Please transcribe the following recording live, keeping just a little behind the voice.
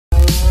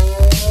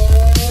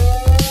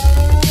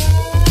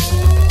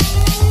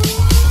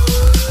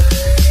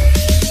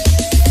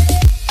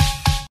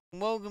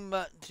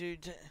to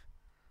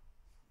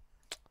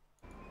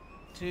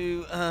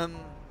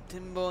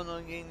Timberborn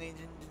on Game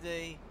Nation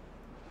today.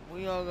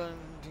 We are going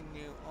to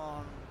continue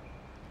on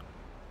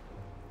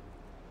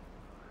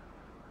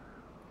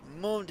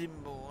more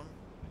Timberborn.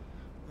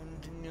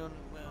 Continue on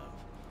with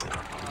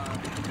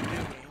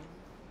doing.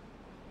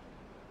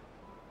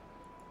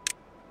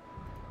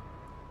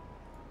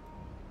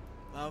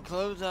 I'll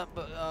close that,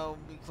 but I'll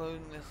be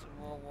closing this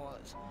while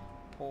it's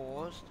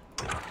paused,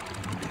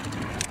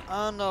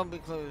 and I'll be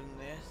closing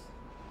this.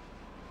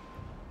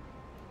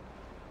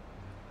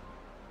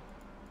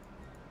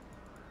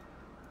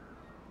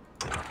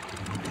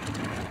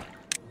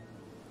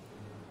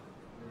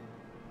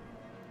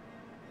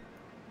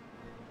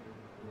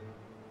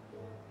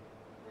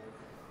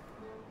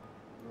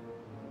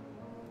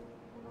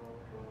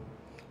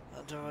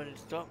 That's already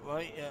stopped,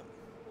 right? Yep.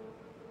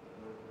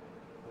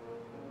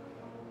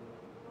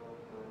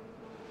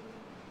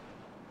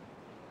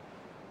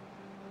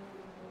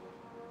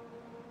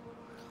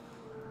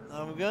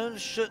 Now we're going to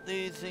shut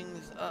these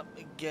things up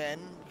again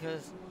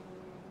because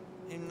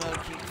even though I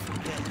keep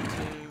forgetting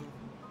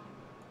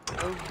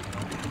to open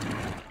them.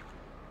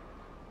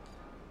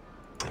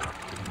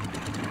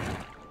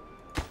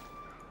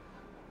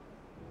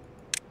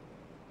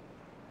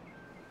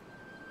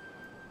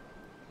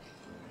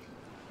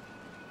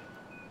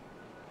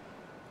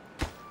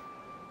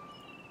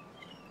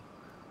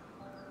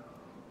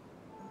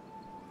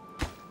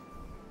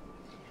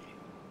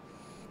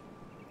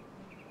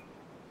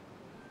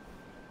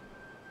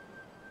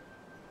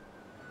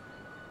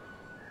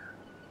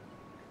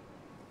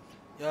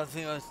 Yeah, I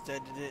think I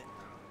stated it.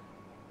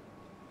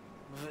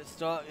 If it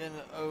starting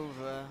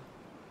over,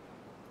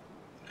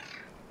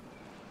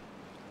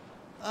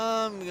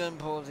 I'm gonna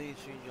pause these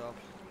 3 jobs.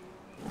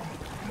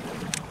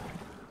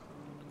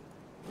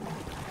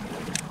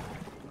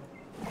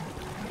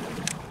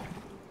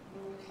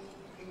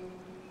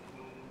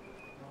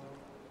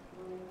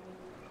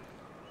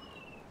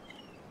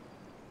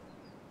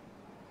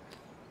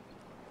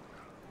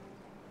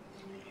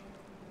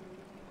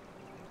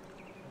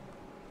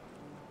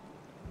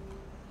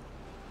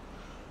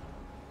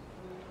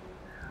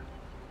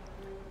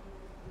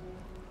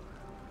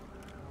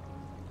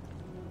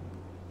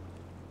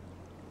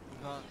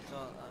 You can't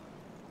start that.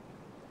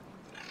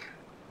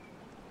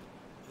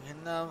 You can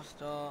now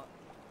start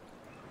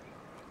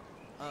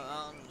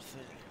out and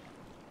finish.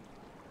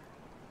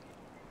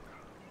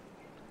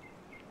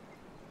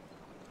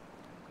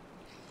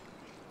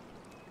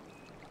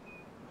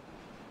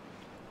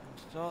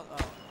 Start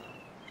that one.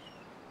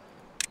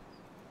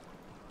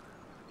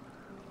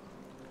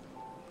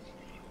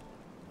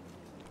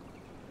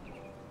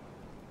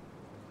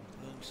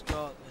 Then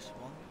start this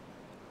one.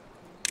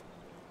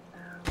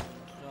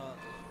 Start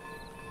this.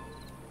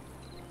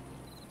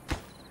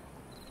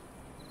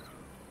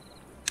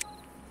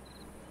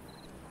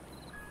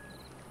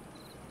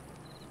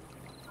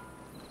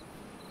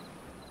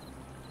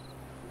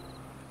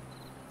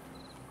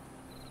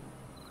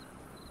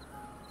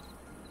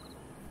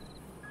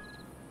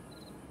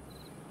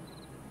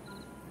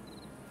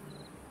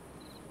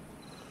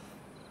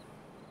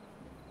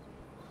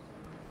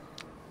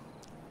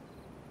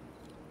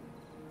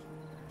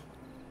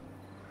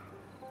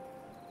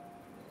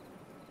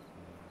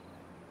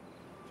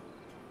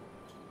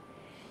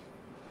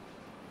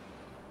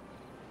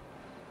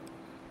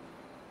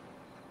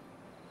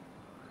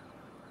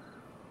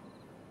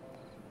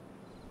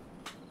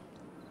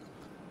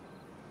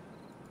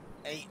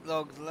 Eight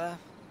logs left.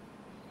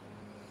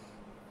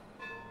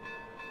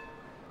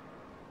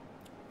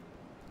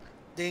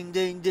 Ding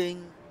ding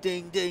ding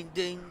ding ding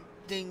ding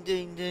ding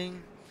ding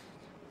ding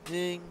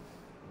ding.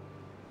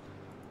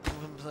 We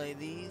can play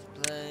these.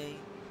 Play.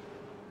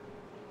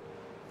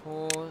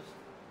 Pause.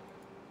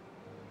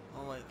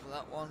 I'll wait for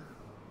that one.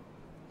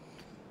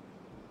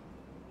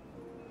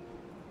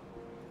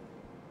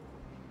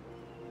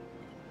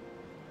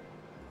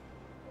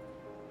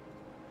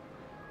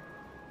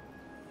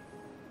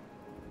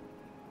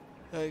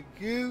 Thank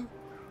you.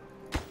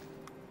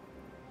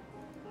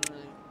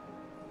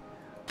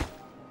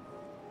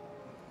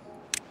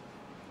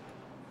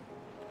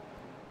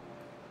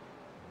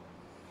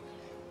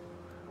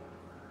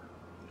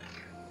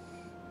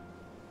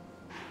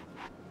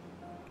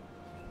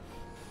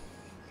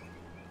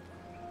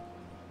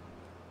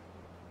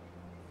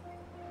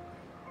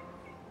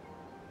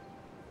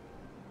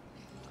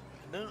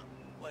 No,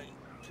 wait.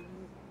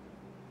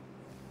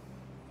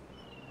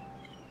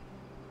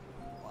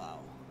 Wow.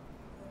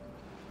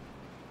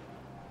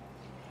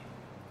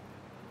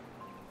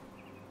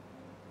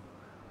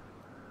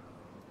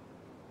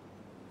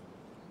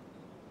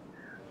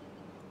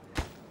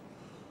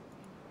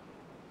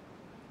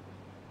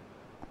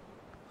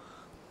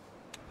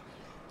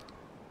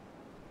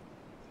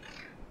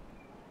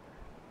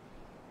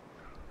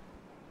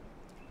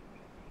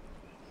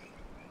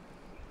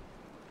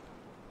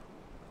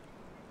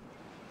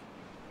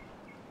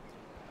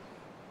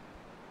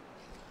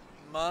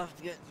 Might have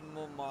to get some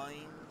more mines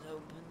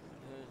open.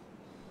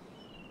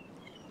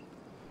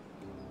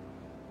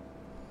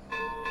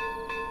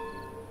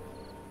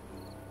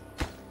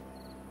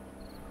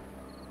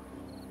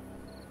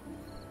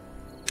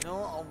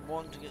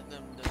 want to get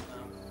them done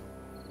now.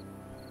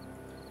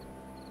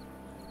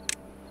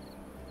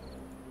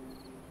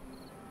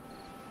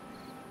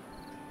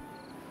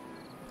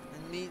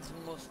 I need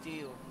some more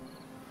steel.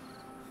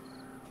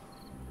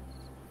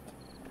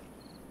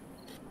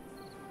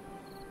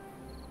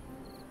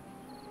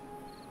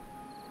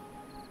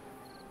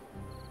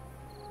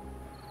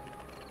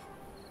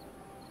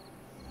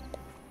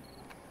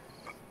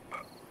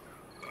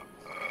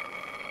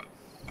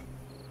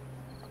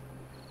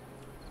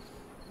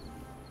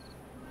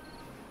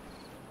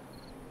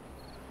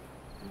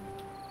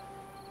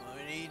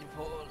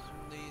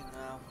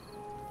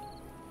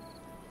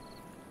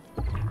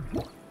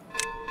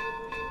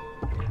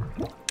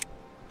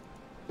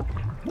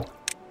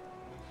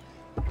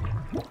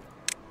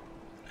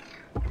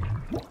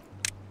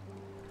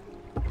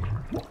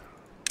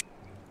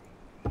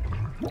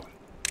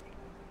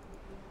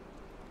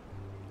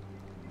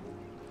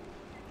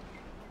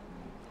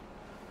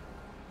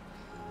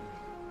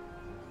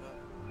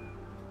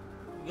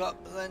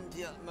 Got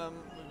plenty at the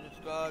moment, we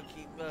just gotta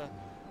keep an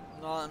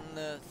eye on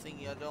the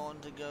thingy. I don't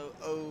want to go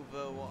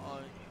over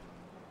what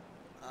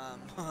I'm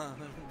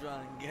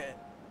trying to get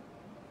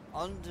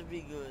on to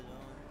be good.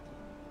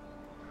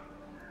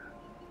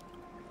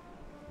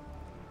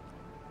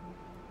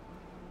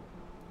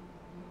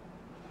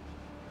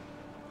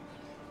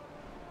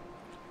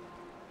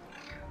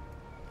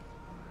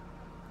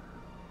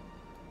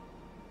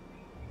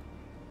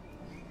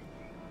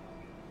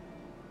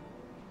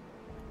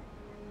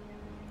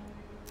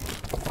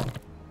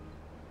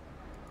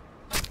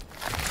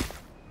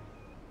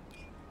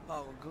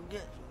 Oh, we'll go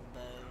get some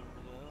bears on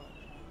the go.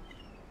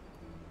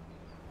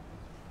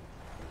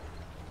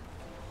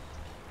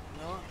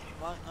 No, it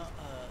might not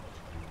hurt.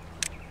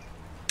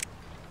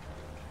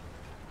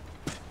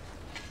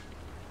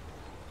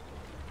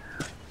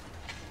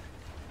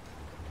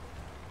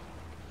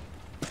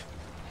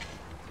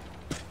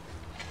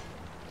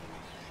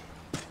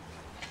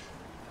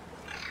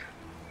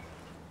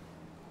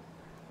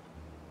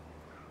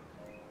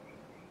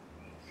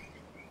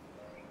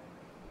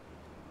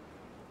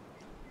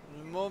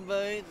 The more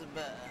berries, the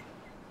better.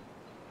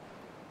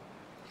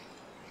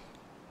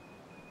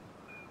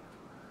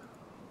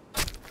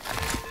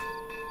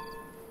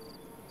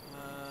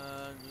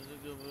 Does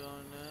it go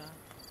beyond there?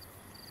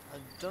 I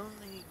don't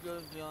think it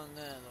goes beyond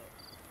there though.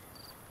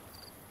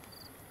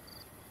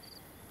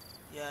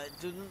 Yeah, it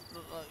doesn't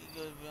look like it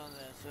goes beyond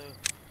there, so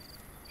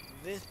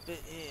this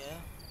bit here,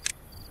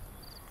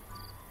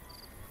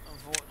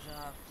 unfortunately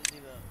I have to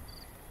dig up.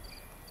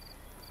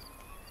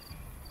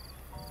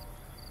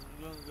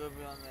 It doesn't go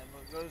beyond there,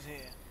 but it goes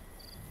here.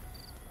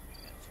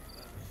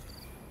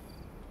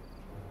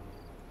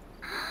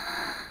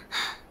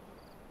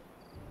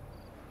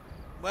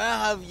 Where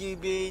have you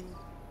been?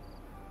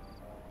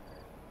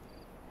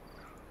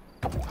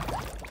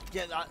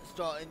 Get that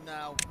started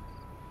now.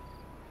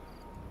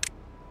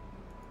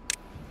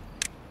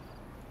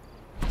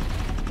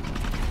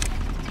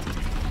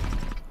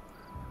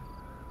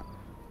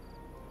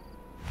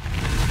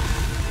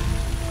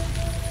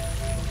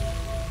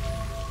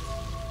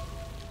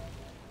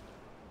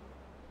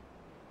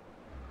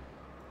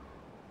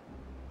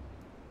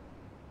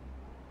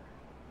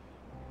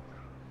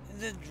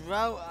 The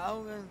drought,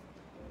 how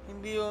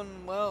can be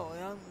unwell?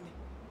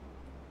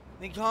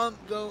 They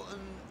can't go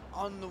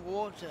on the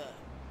water.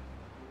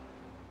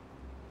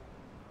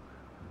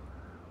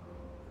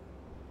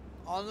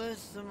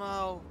 Honest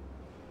somehow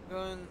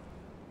going.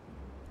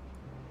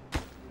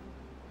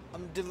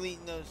 I'm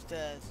deleting those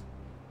stairs.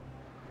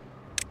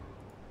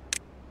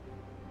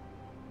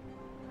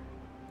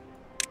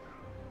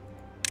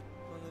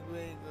 Will look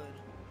really good.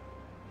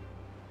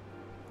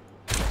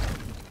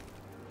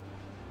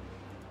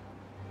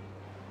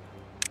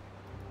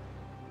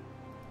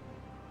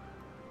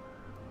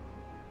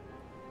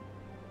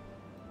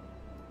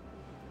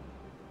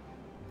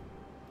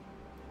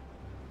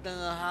 Don't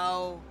know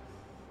how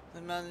they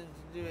managed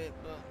to do it,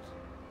 but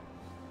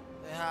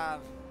they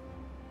have.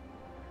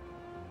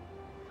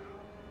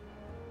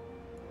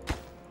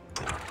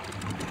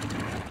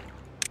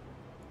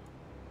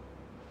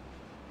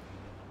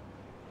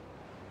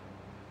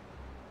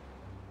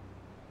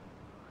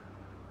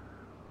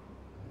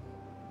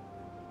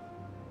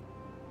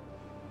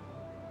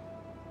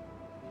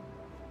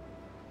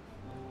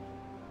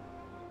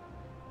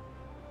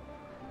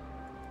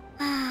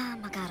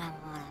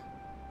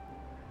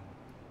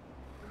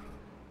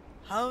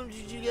 How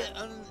did you get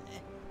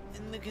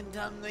in the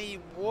contaminated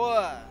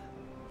water?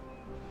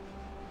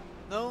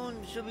 No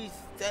one should be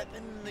stepping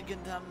in the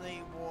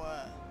contaminated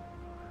water.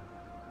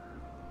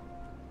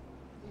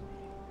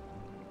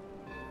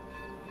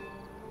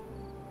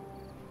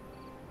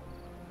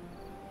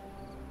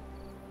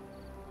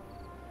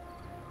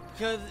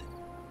 Because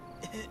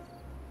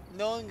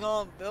no one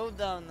can't build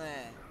down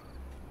there.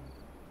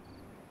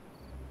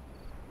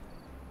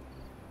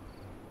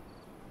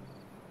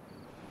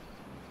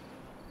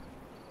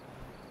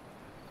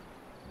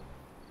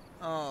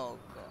 Oh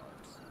God.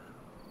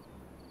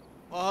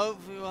 Well,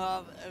 hopefully we'll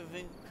have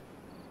everything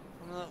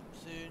coming up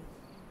soon.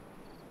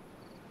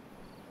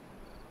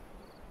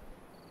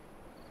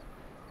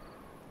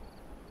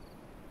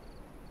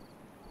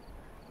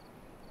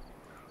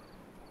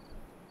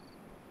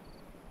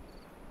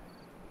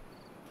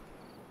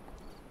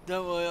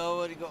 Don't worry, I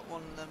already got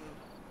one of them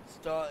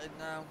started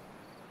now.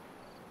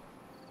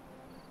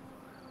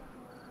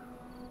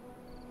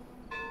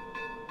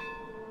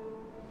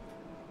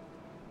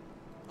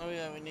 Oh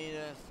yeah, we need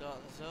to start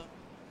this up.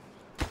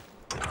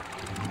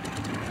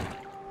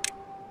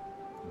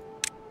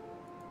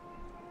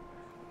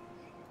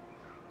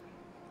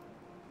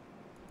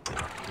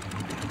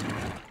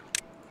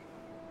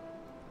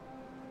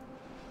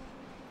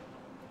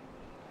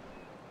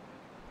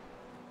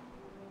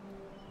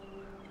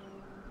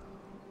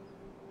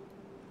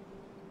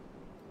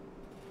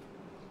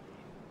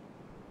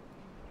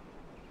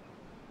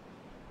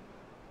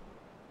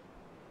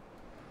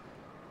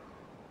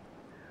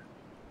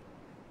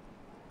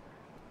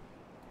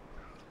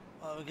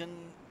 Well, we can,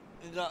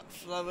 is that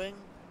flowing?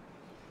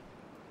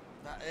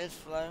 That is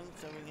flowing,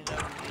 so we can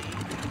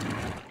overlead.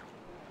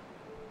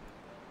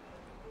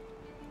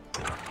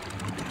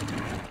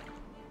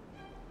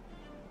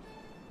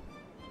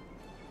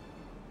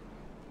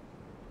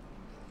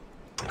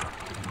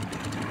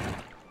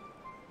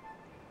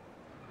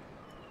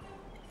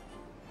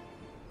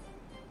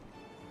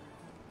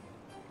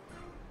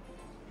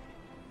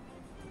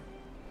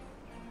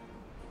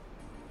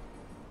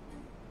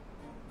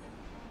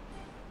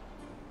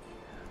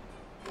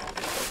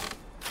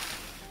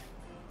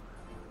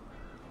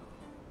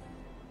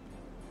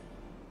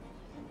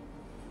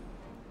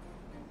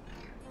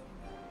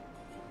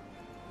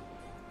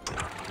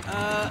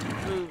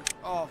 Move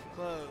off,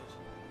 close.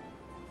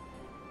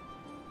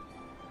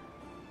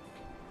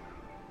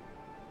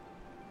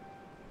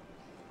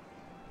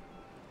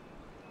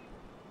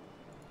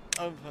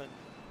 Open.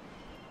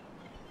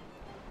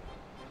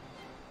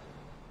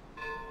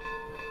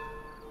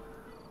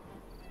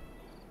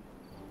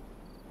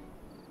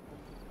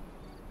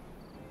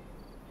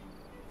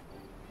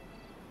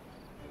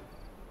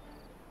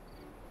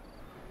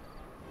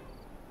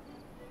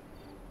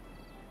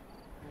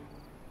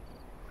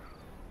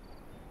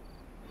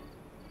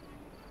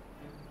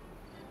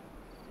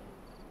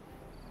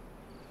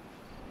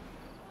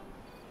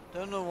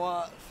 Don't know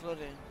why it's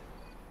flooding.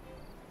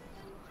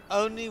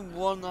 Only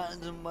one that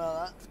isn't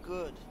well, that's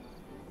good.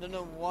 Don't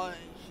know why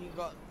she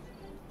got,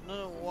 don't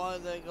know why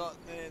they got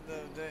the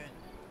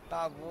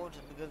bad water,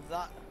 because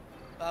that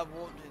bad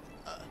water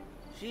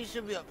is, she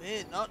should be up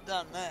here, not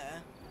down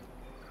there.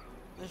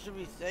 They should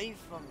be safe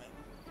from it.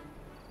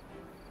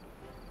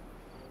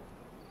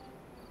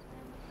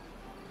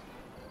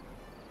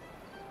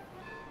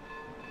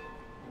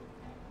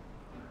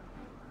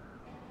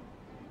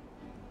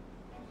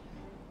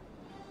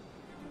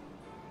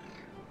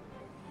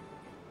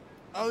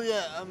 Oh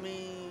yeah, I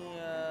mean,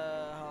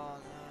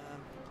 hold on,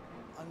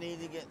 I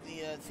need to get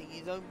the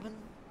thingies open.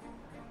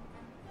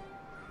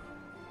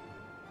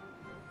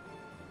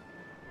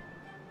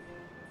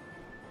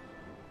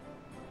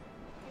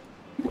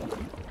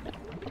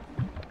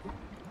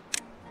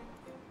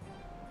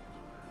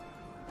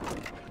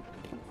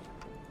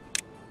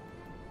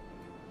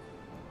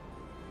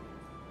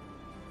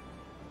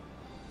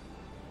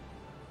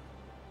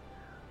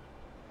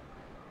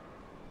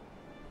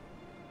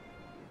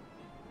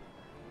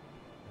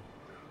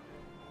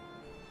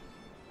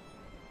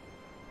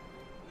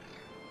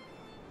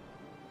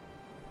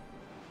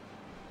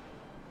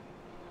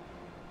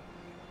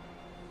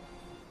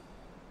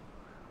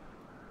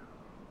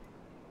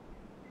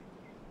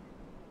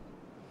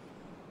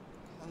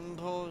 I'm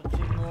pulling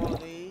more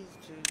of these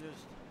to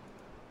just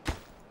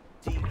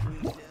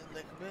decrease it a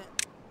little bit.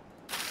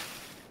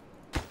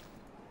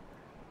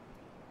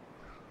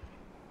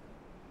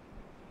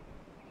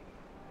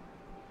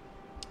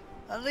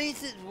 At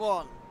least it's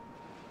one.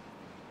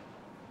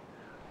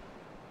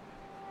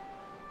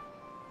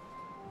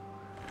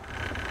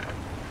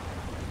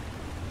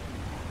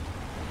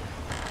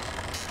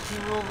 She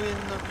will be in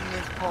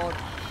this pod.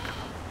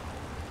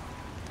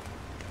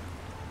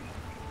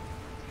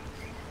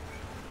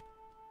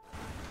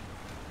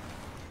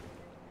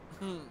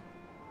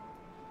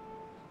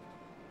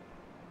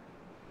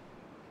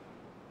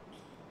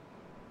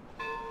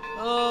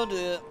 Oh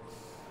dear.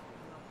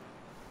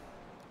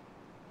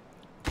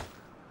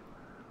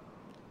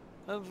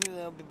 Hopefully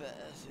they'll be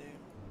better soon.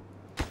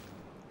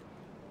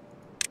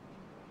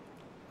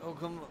 I'll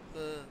come up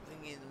the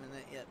thingy in a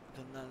minute yet,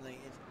 because now they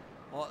is.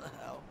 What the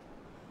hell?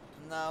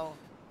 Now,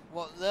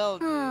 what they'll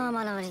do.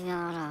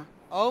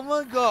 Oh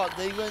my god,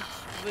 they went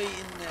straight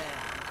in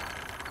there.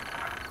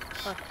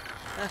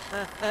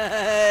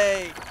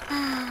 Hey!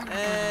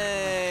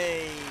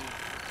 Hey!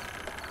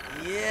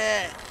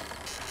 Yes!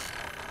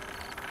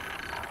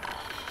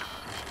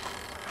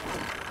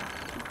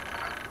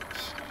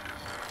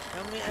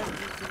 Can we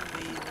empty some of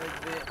these a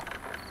little bit?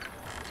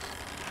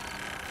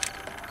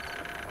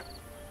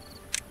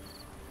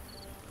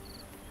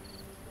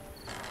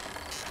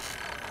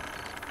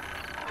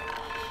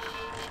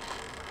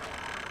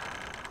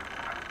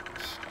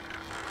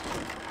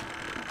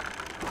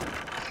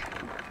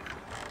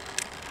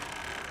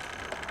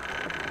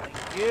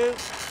 Thank you.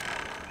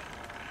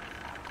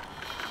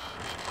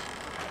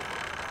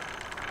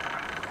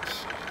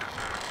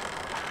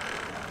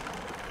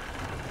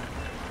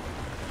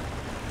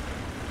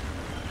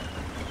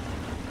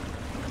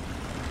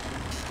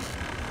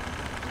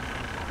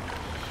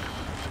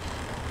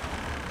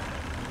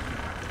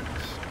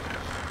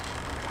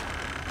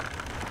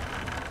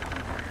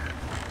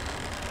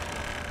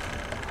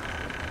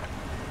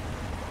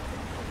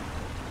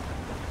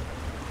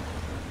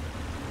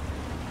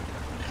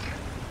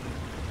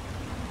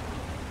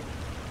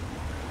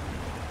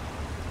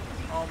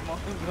 Oh my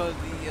god,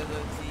 the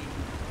other team.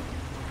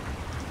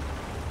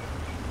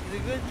 It's a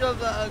good job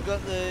that I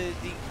got the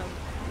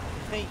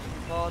decontamination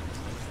mod.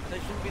 There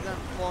should be that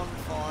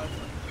 1-5.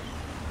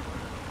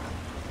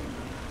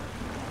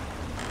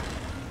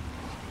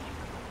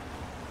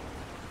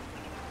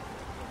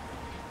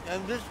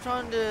 I'm just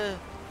trying to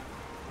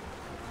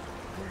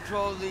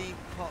control the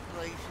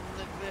population a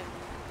little bit.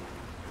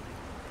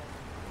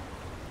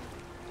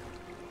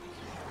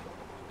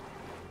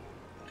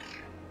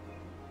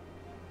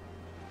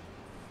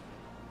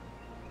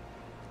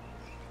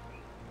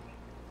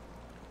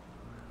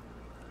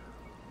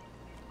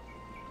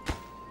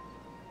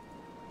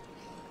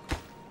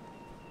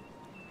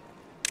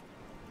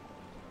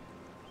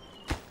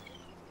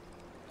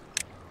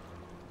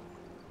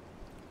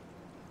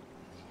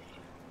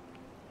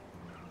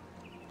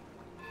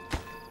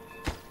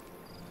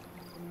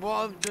 What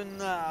I've done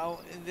now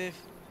is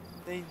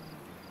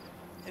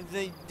if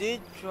they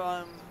did try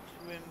and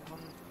swim from,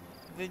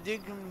 if they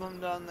did come from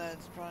down there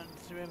to try and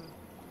swim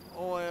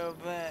all the way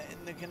over there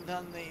in the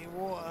contaminated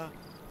water,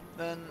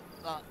 then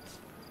that's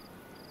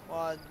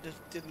why I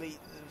just delete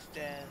the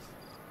stairs.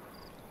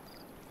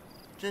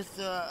 Just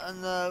so I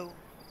know.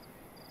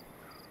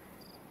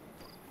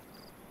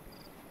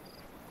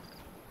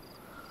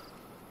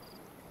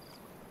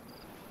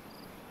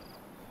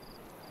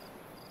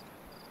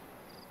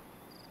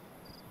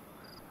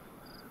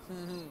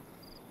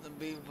 The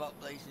beaver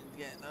population's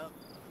getting up.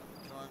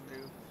 I'm trying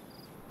to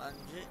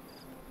manage it.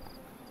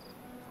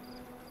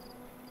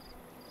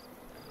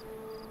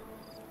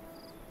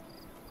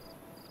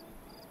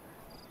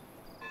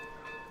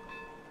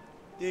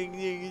 Dig,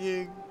 dig,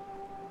 dig.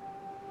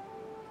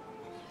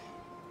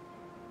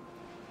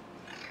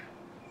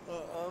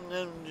 I'm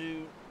going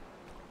to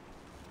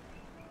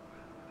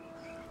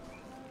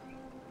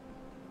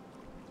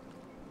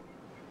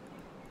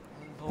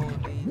import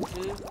these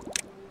two.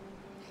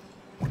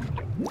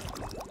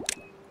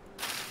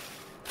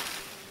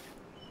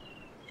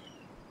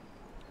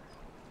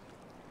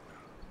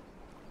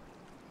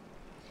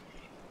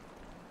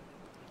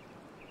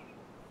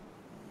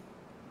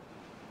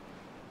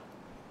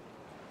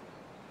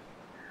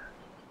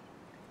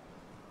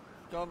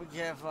 Gotta be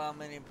careful how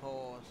many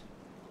paws.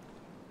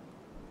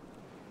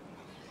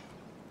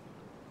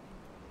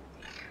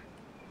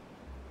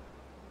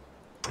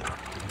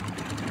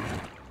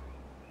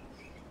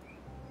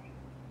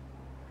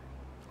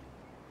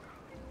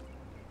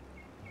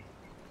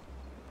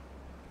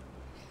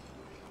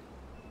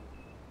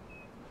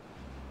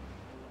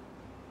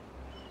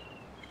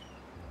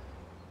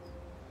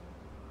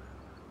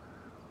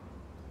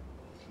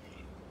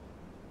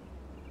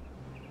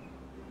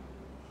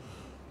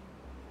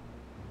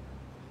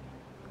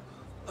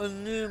 I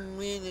knew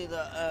really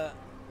that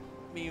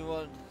beaver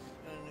was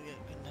going to get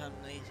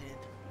contaminated.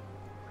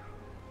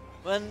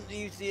 When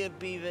you see a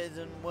beaver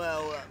isn't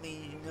well, that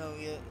means you know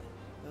you're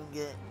going to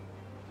get,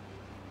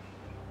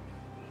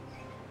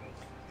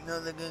 you know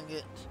they're going to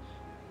get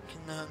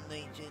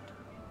contaminated.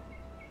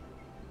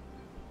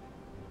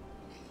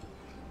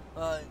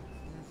 Right.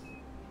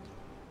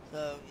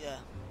 So yeah,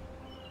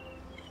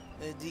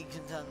 the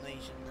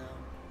decontamination now.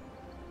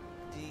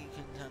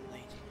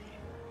 Decontaminating.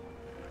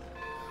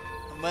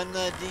 And when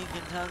they're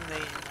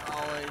decontaminating, I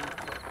always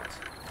put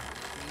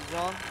these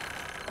on.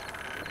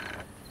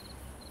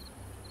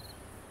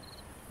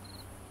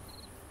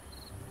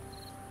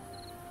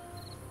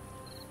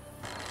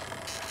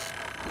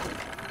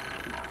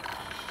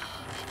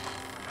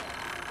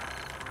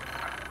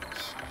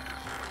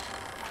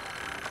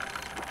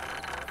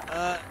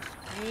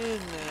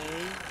 Excuse me,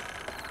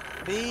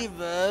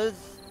 beavers,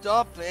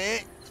 stop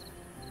it.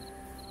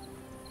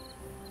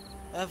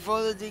 They're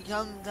for the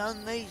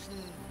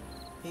decontamination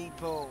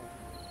people.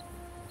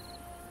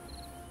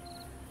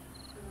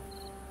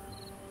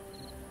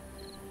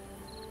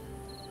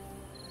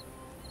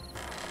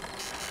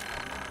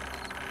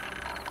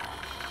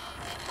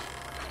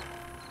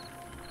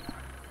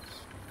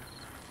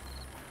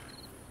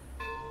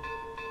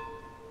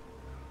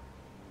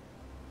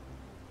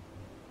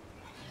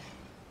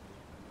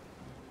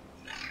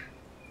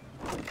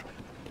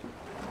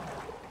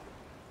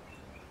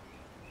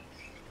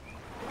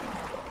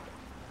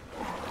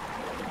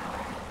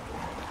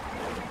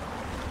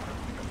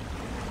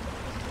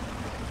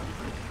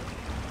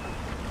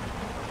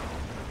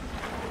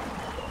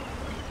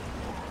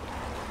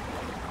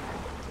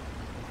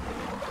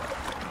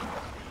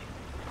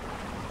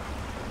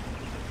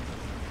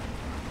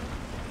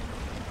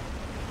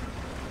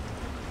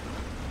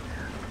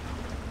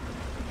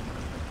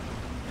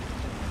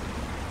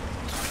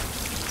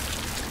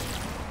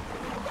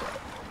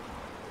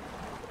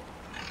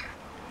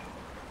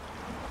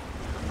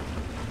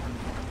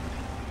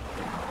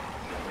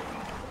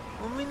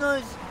 Would be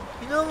nice.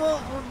 You know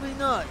what would be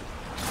nice?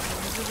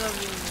 If we could have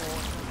any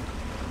more.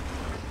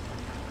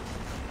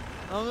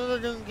 As long as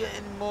I don't get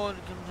any more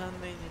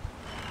contaminated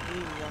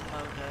beavers, I'm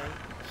okay.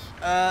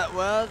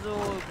 Where's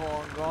all the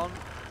corn gone?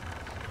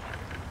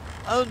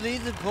 Oh,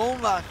 these are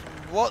corn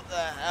rations. What the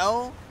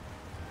hell?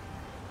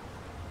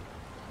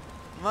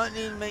 Might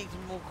need to make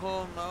some more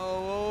corn.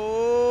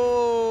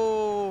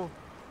 Oh,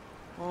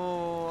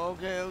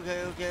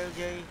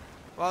 okay.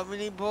 Right, we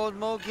need pause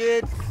more,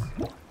 kids.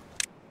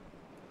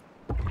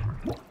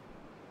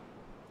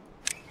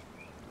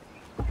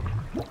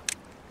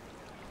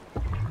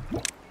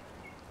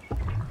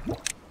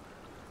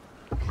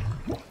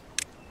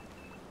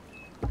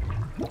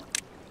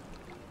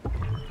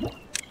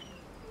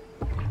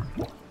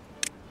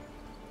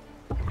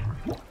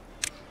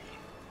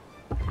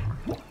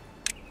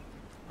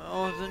 I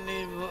also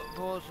need to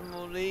pour some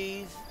more of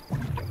these.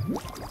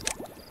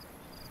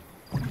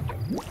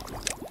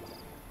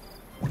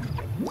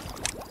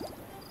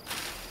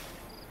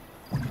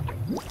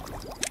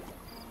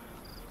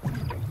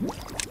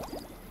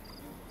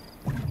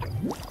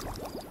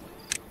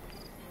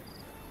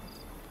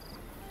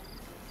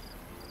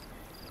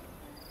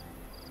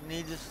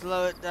 Need to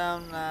slow it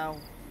down now.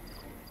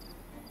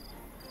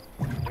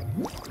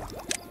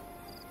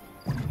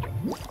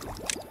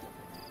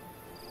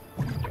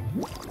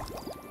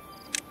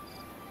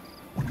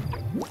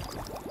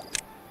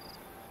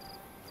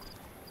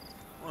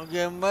 We're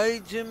getting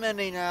way too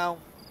many now.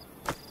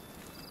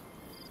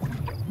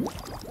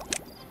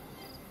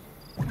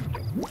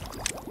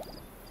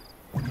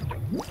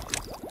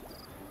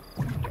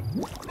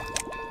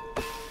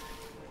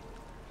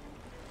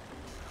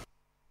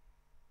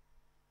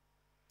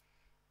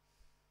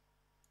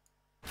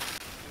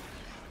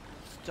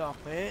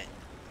 Stop it.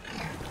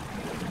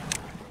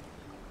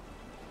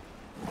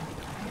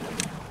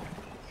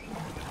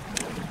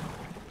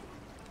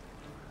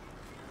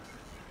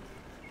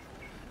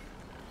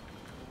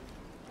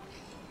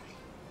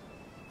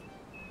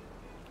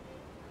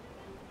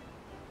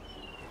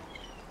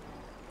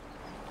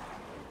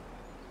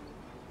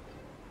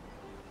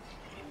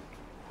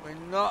 We're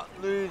not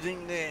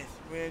losing this.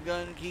 We're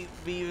going to keep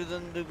beavers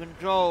under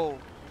control.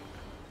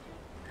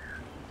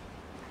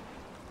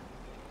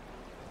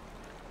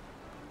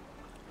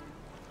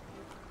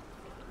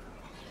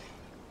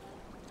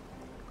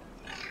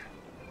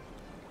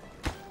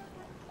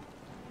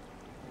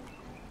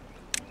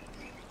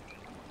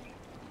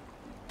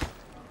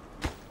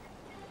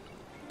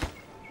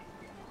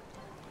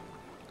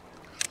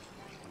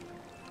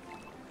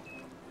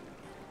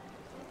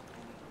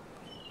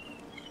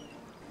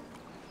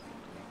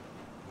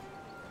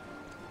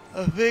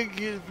 I think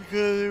it's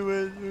because it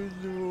went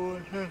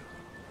underwater.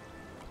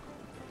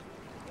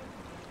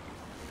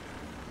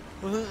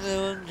 I think they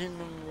went in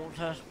the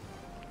water.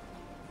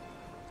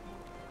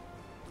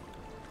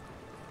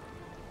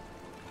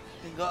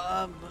 We got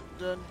our butt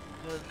done,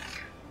 because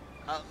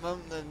at the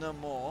moment there's no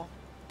more.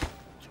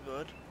 It's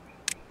good.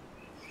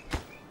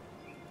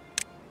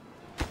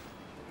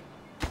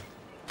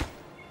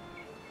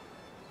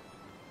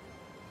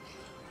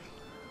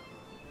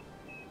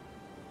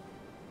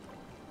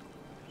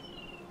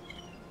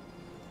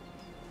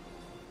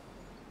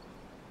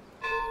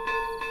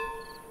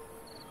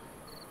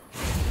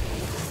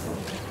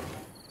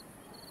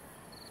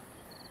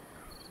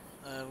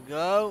 There we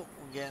go.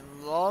 We're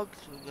getting logs.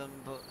 We're going to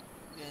put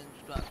in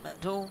scrap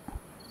metal.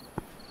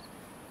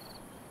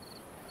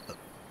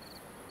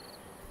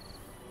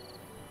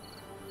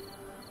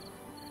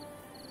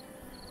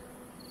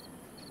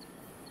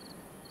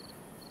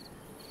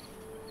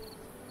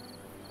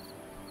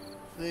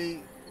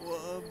 See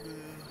what I'm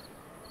doing.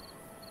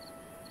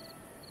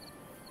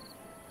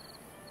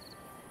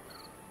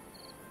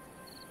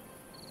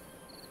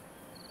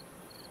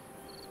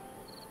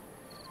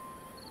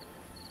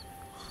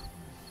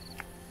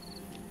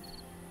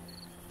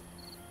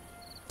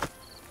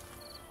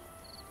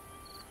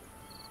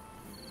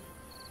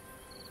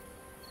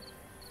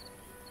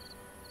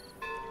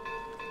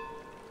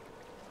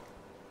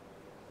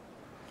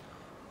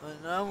 But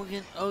now we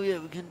can, oh yeah,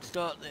 we can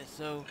start this.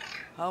 So,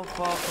 how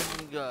far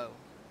can we go?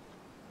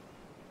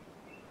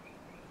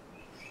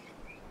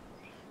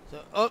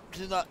 So up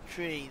to that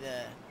tree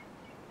there.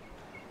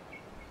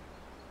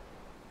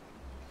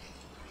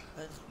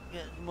 Let's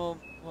get some more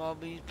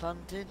barbies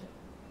planted.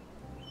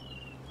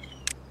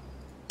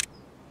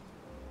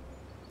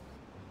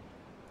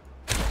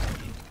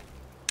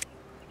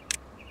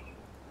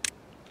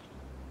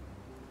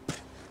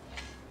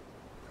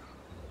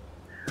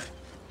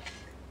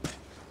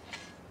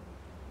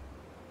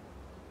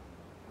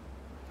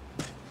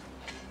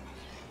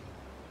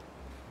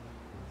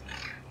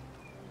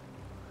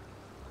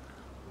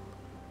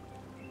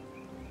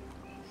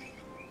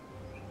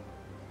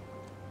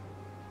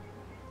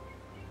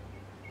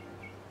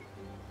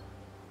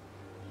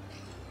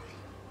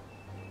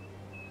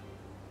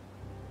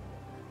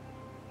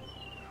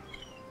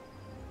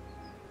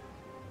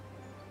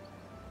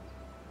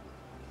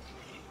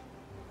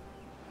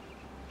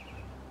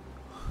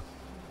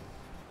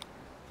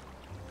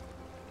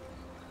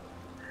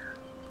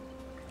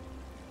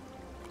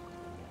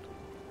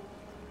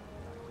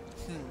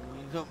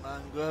 We got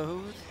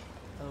mangroves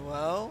as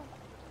well.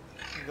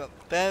 We got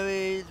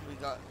berries, we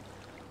got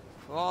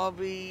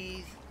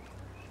strawberries,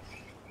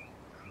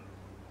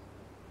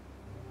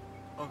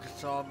 or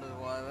cassava,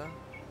 whatever.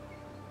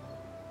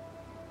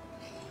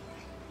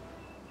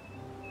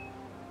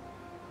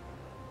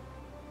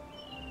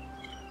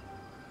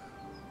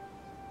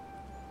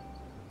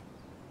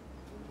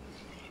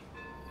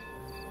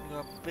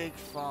 big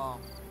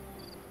farm.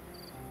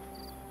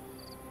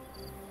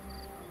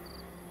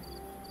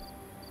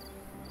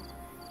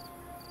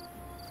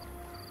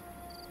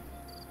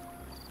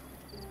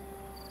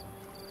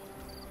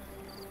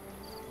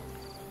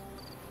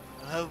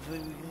 Hopefully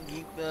we can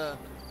keep the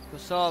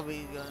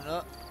wasabi going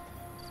up.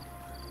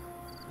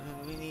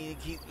 We need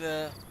to keep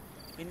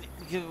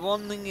because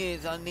one thing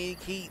is I need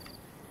to keep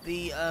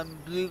the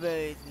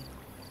blueberries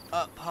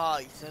up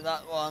high, so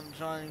that's why I'm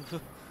trying to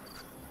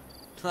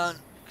plant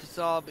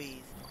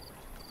wasabis.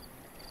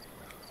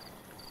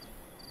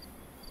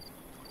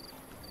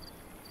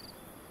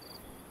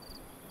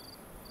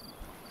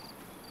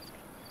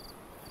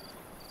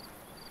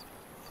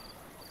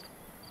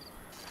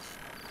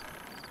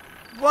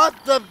 What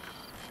the?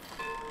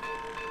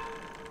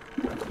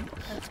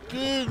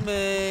 Excuse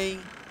me.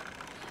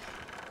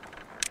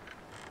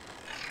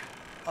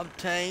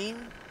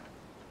 Obtain.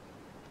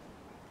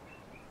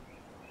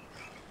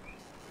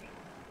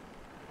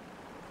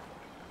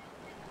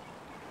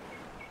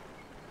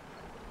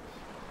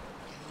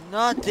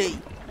 Naughty.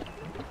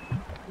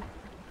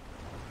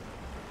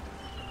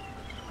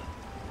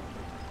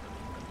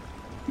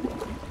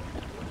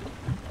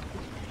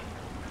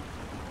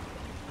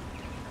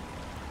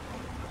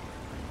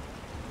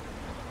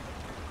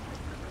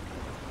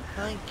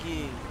 Thank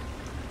you.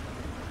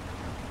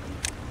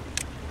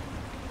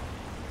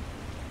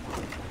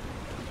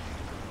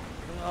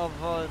 I'll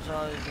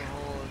apologize to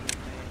all of them.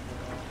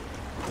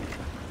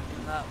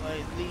 And that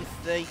way at least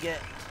they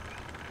get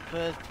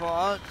first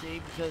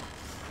priority because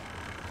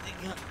they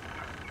can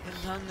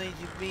contaminate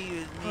your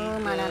beers need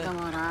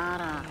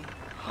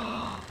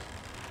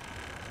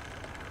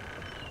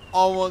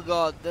Oh my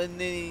god, they're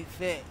nearly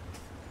fixed.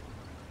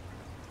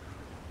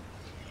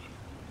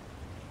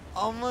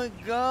 Oh my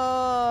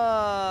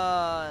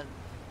god!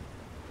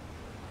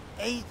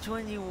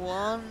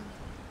 821?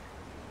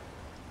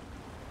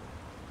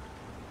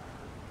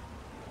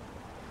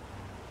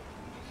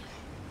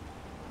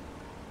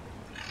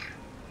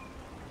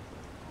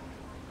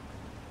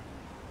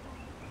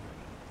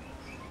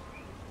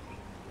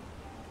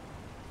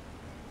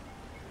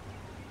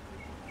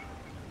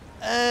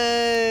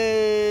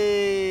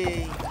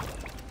 Hey!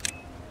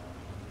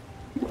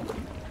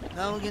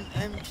 Now we can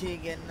empty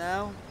again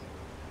now.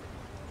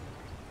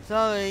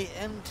 Sorry,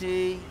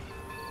 empty.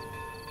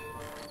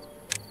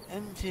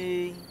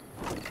 Empty.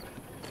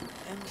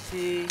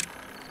 Empty.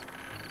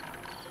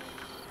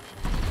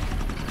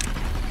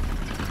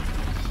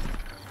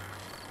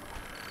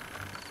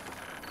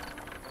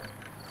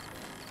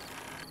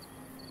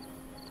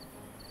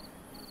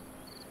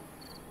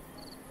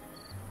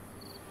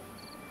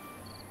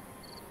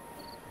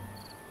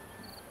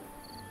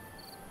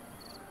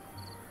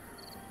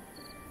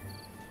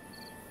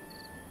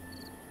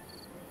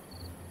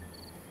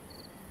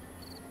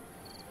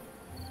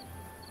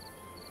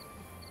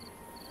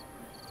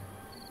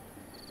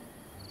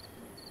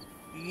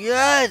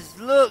 Yes,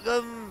 look,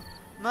 I'm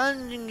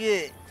managing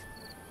it.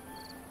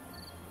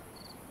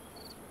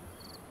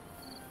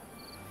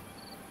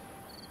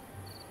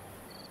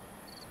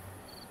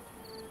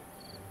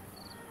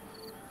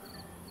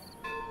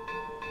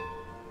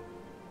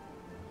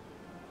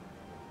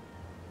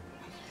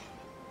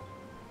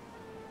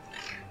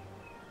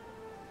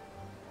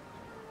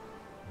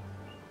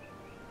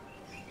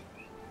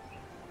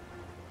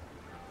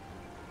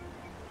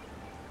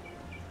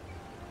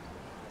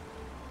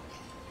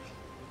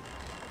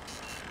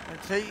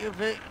 Take your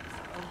pick.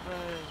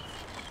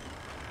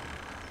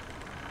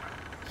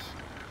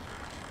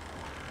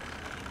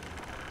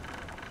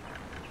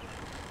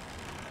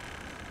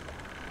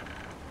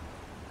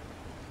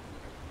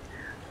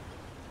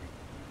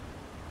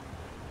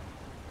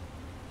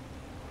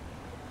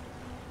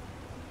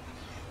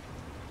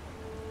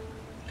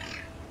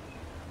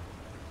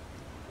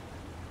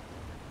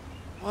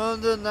 Well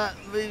done, that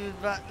leave us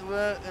back to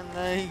work, and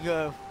there you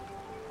go.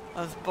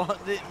 I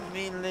spotted it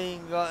immediately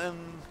and got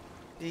him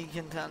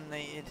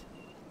decontaminated.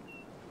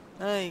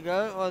 There you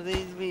go, well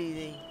he's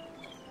reading.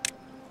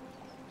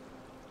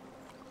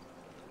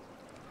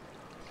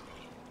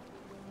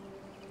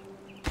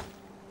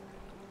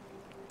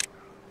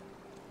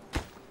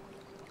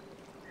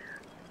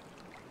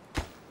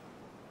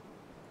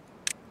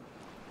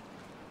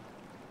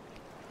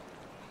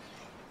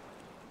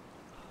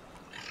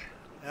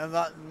 And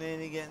that's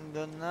nearly getting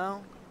done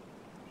now.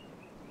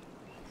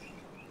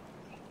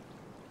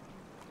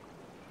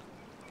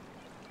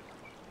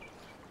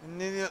 And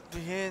nearly up to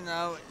here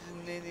now,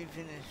 it's nearly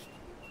finished.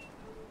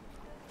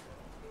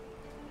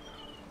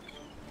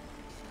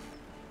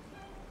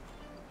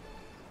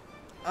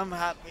 I'm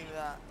happy with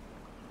that.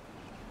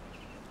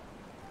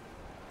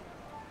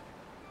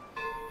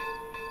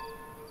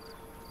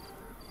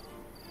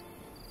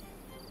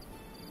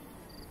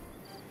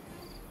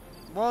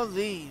 What are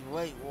these?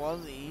 Wait, what are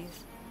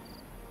these?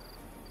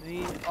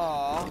 These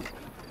are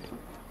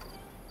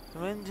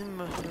fermented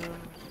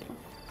mushrooms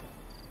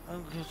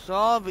and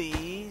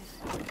wasabis.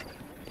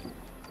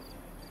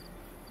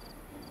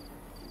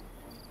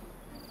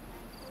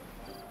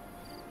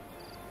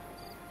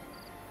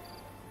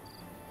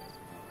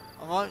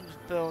 might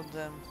just build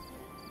them.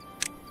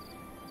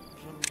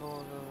 Some more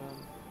of them.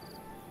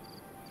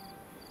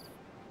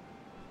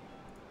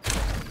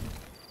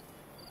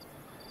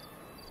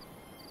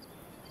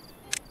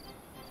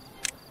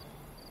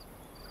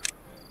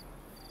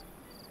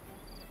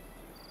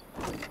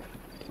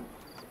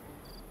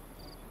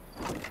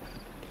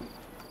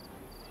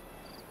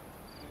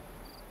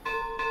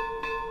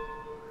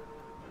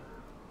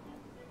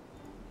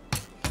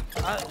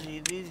 Actually,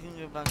 these can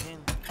go back in.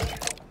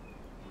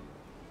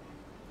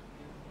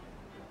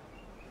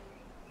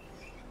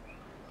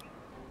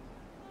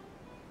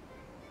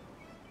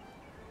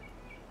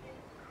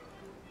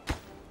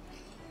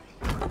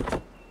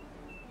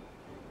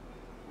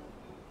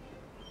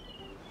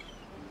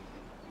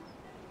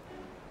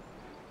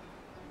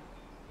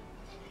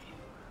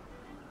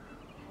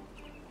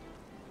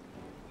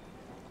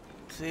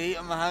 See,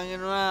 I'm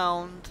hanging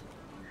around.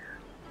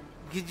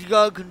 Because you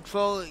gotta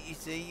control it, you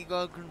see, you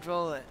gotta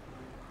control it.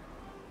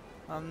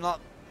 I'm not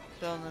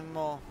building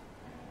more.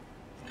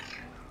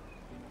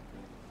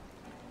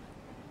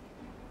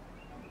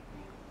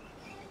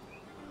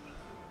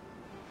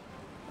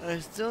 I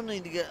still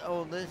need to get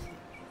all this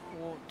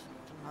water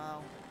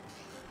somehow.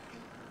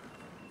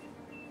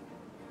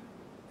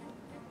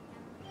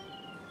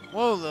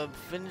 Whoa, they're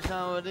finished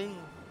already?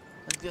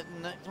 Let's get the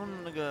next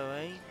one to go,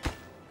 eh?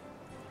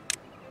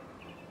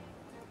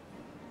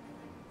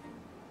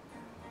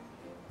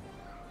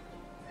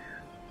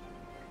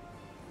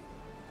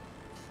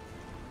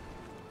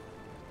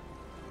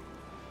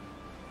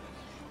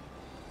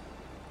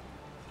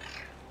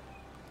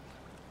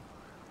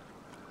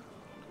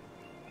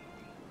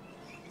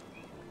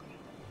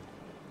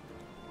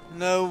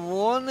 No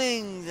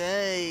warnings,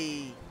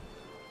 eh?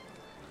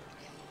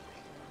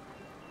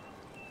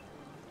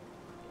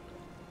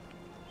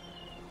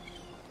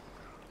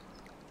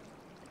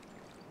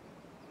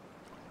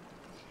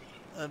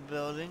 A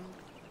building.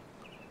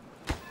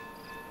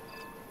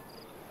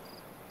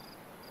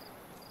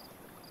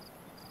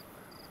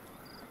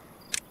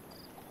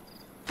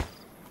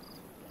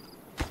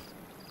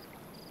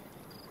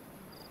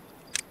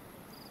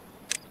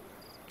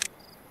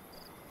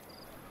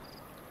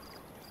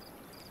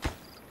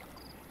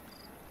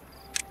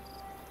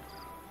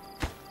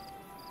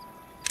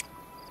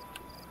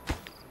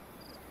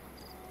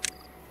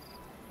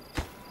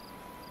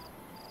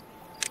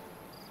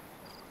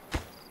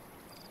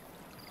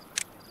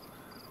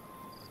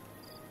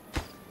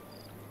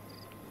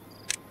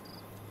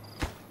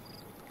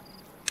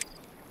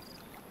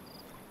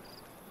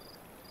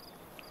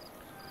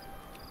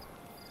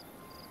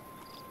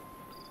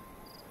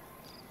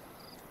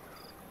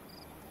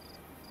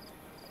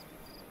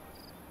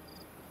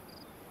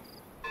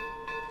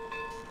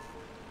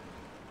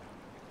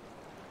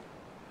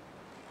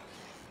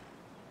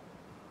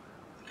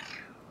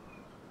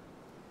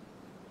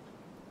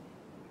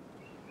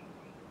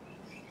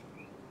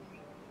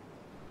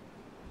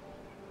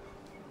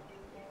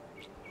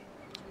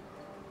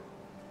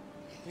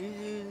 He's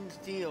using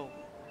steel.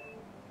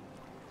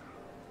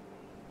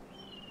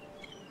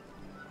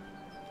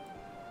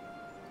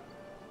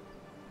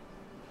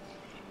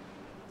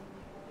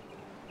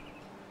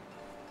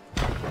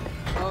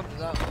 Oh,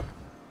 that one.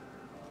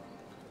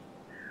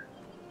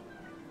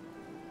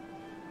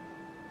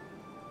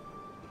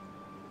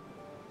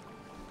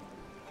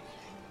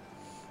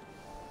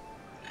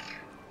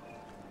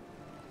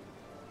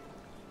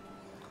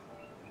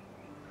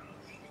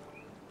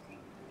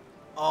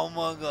 Oh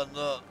my god,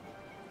 look.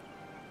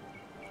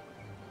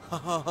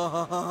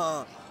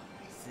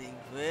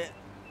 Secret.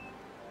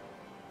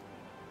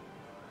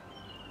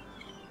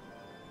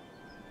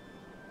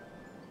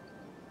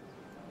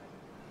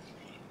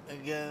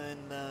 I'm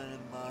going down in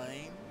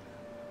mine.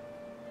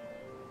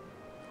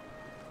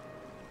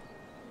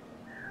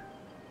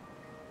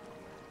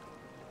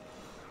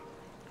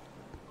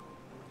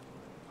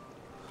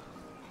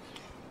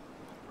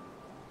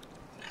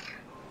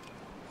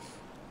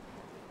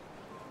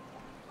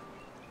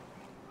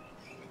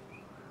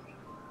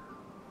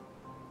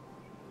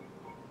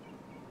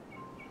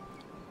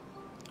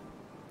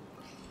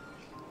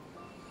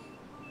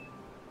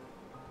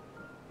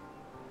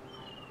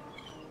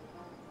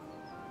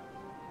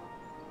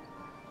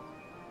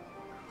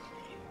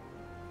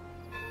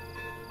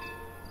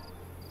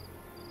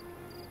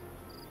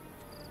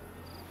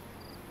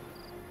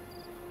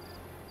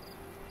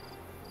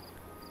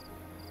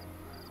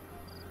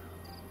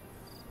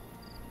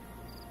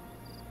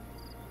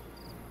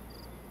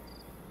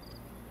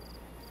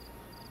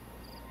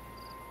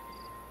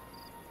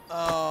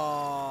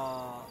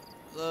 Oh,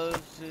 those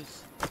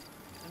just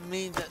it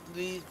means that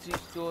these two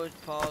storage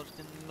piles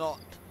cannot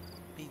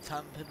be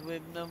tampered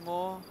with no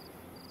more,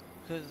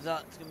 because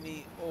that's gonna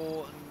be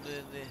all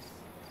under this.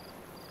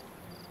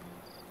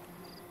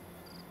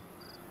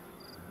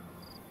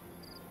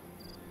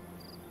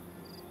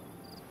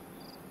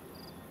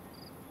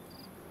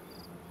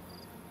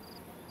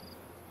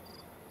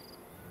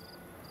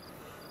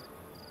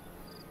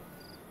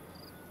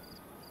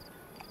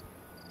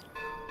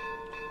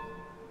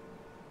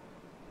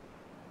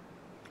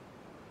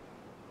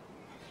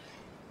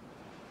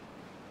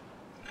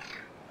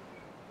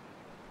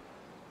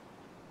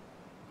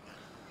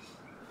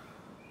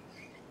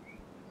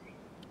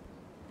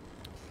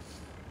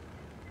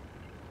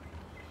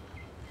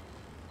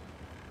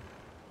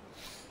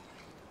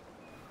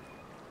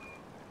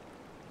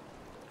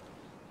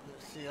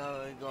 see how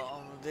I got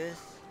on with this.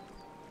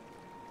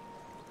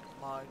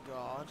 My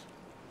god.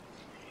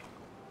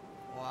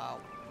 Wow.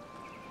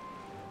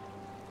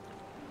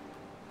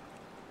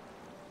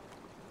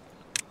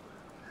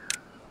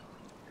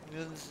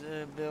 Let's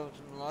build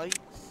some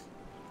lights.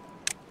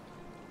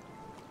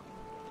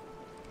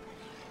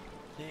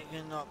 It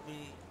cannot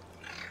be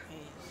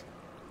used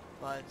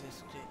by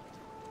district.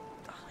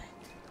 Darn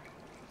it.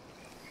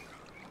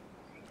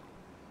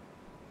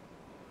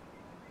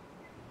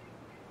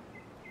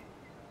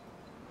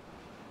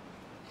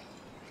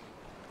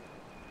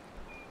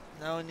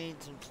 Now I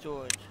need some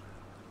storage.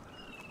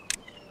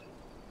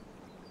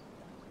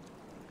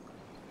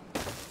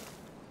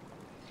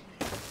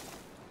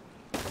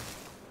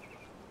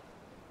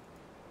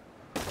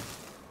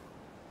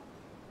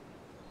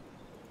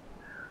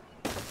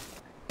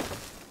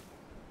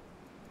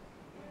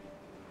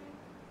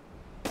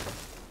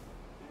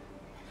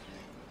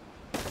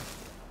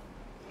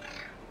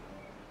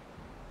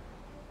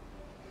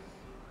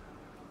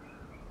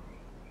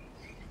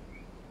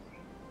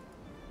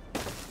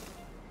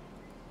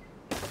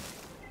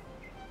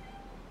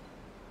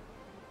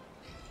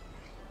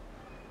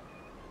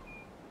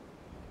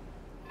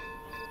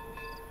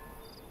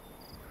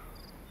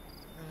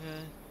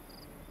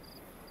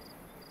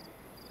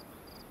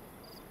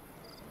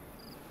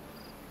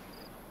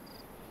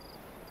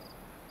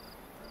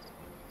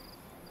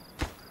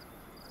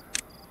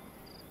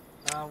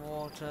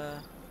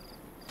 Water,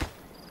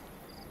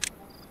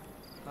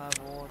 water,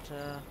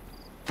 water,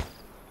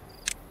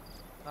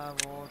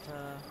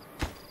 water,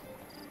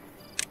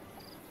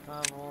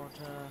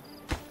 water,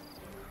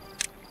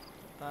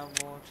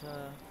 water,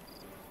 water,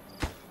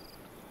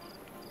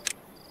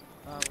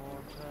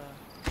 water.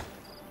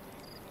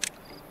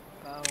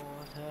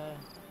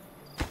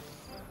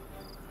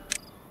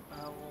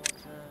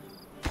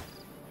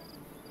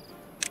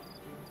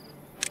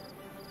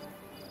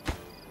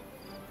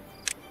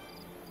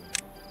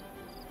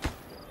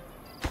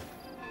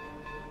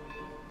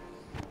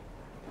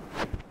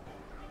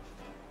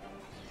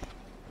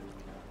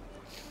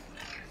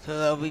 So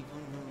that'll be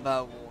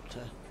about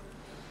water.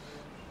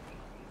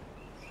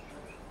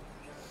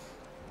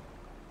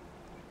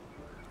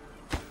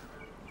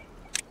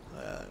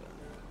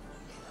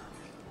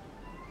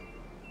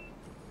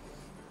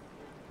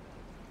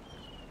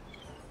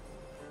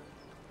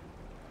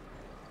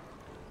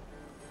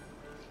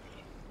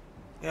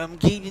 Yeah, I'm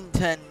keeping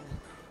 10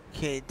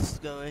 kids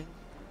going.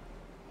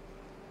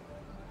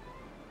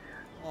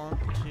 1,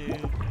 2,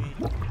 3,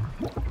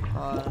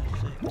 5,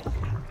 6,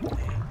 7,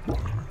 8,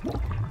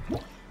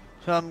 9.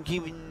 So I'm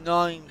keeping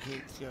 9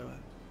 kids going.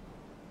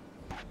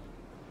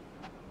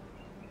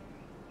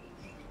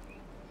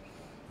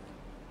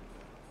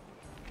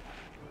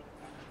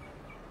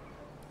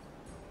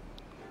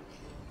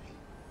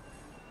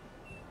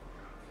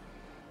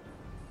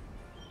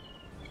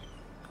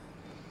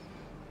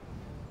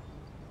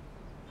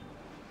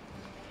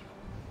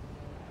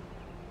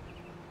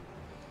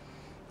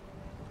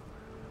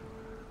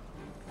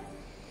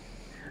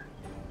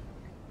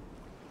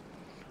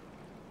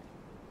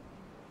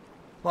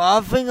 Well,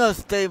 I think I've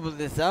stabled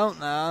this out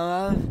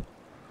now.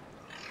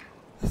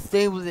 I've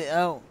stabled it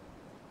out.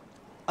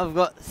 I've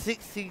got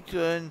 60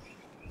 growing,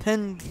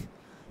 10,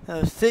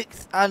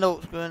 6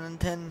 adults growing and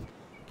 10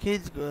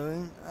 kids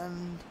growing,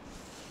 and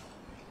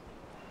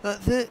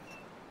that's it.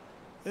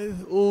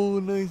 It's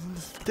all nice and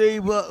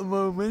stable at the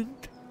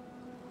moment.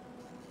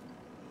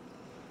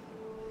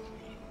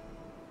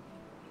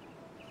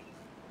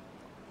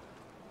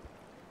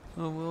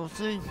 So we'll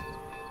see.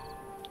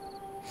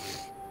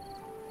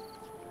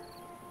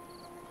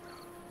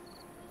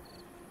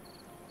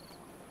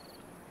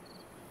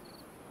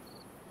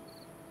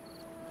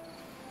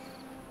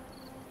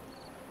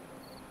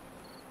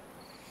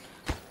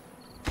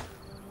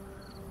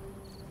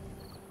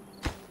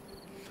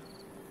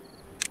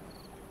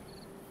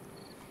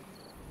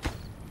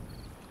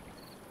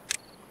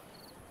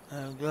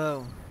 There we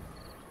go.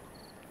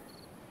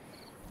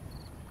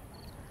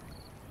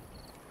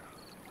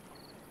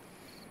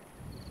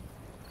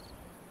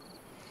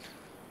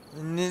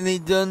 We're nearly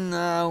done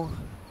now.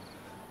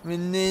 We're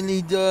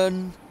nearly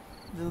done.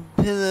 The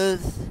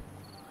pillars.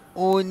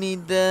 All we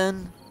need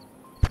then,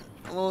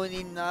 all we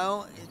need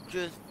now is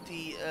just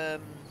the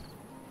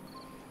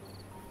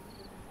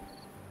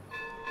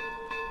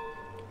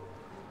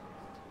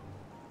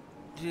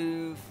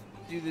to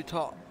do the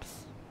tops.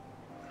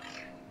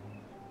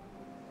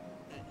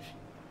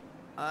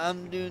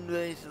 I'm doing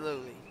very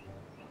slowly.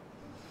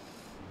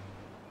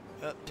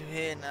 Up to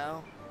here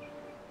now.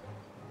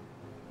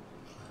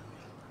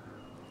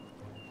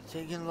 It's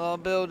taking a lot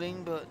of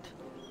building, but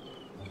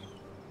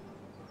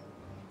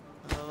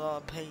a lot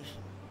of patience.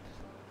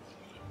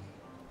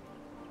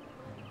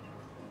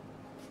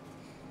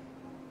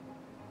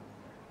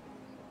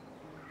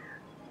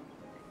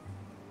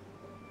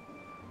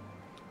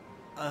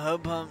 I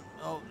hope I'm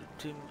not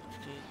too much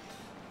kids.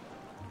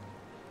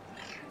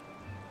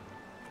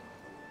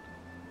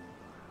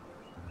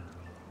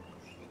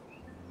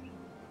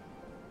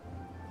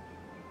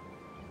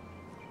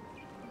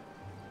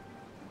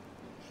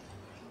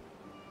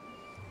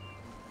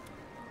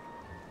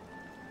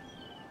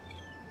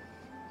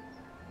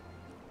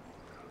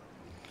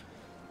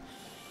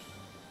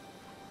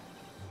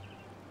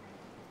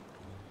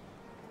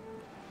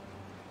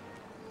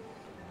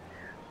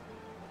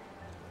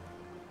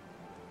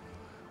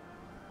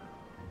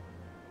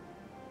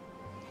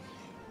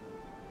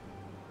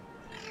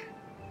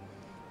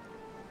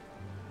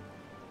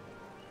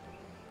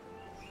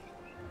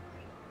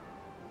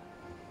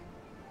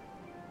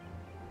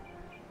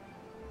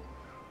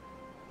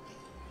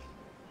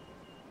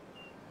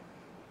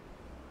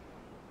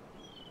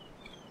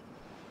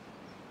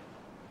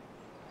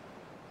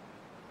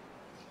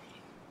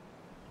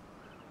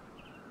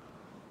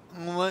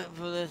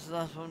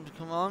 last one to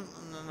come on,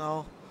 and then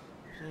I'll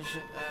finish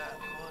it there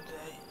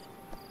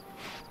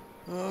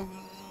all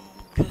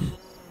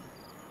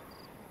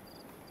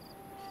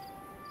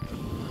day.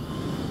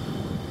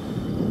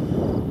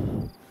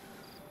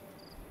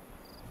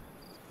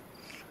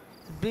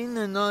 It's been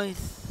a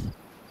nice.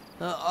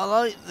 I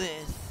like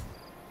this.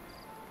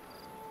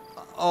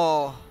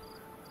 Oh.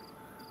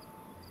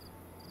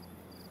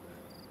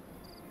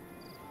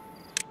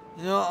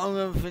 You know what, I'm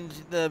going to finish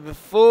it there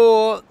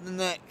before the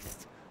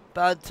next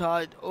bad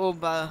tide or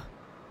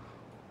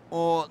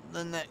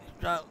the next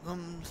drought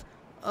comes.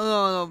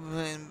 I'll be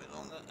playing a bit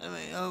longer.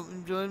 Anyway, I hope you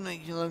enjoyed.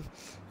 Make sure you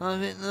like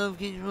the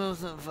notification bell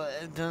so if I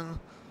ever turn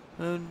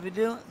a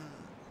video. And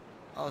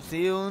I'll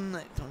see you on the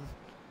next one.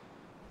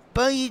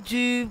 Bye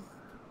YouTube.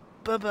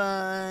 Bye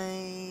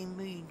bye.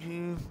 Bye YouTube.